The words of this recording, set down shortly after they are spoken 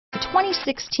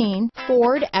2016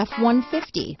 Ford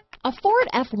F-150. A Ford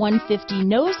F-150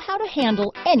 knows how to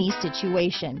handle any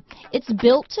situation. It's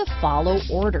built to follow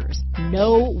orders,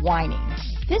 no whining.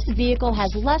 This vehicle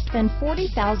has less than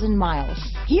 40,000 miles.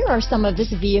 Here are some of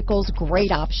this vehicle's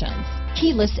great options: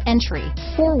 keyless entry,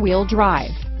 four-wheel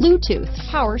drive, Bluetooth,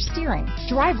 power steering,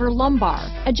 driver lumbar,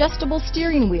 adjustable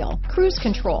steering wheel, cruise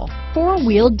control,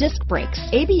 four-wheel disc brakes,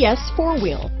 ABS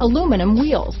four-wheel, aluminum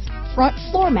wheels, front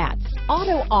floor mats,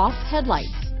 auto-off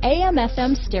headlights,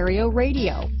 AM/FM stereo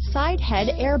radio, side head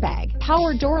airbag,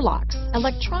 power door locks,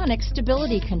 electronic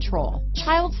stability control,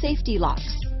 child safety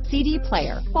locks, CD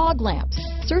player, fog lamps.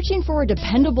 Searching for a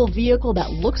dependable vehicle that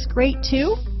looks great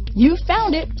too? You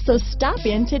found it, so stop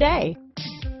in today.